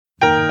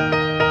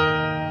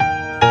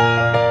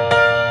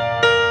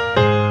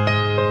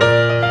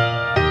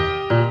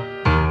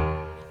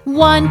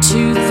1,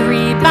 2, 3,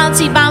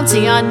 bouncy,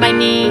 bouncy on my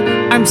knee.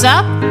 Arms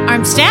up,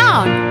 arms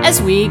down, as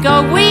we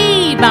go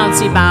wee.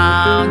 Bouncy,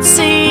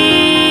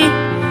 bouncy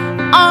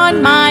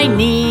on my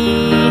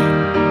knee.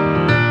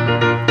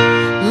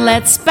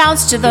 Let's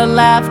bounce to the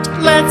left,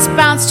 let's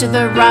bounce to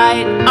the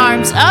right.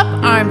 Arms up,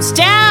 arms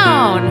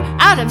down,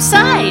 out of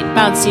sight.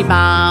 Bouncy,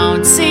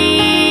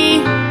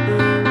 bouncy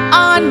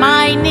on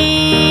my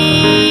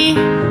knee.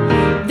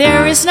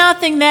 There is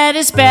nothing that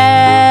is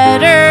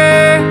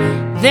better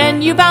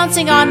than you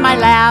bouncing on my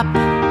lap.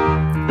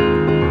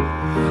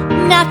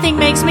 Nothing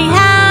makes me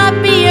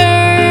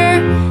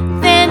happier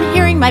than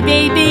hearing my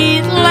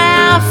baby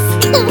laugh.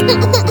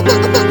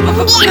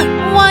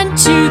 1,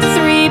 2,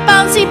 3,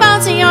 bouncy,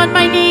 bouncy on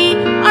my knee.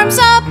 Arms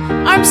up,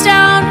 arms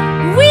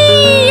down,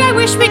 wee. I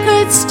wish we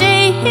could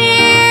stay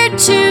here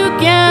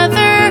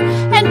together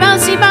and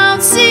bouncy,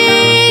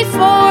 bouncy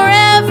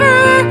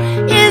forever.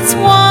 It's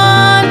 1,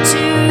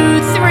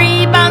 2,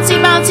 3, bouncy,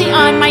 bouncy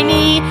on my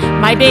knee,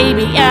 my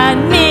baby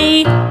and me.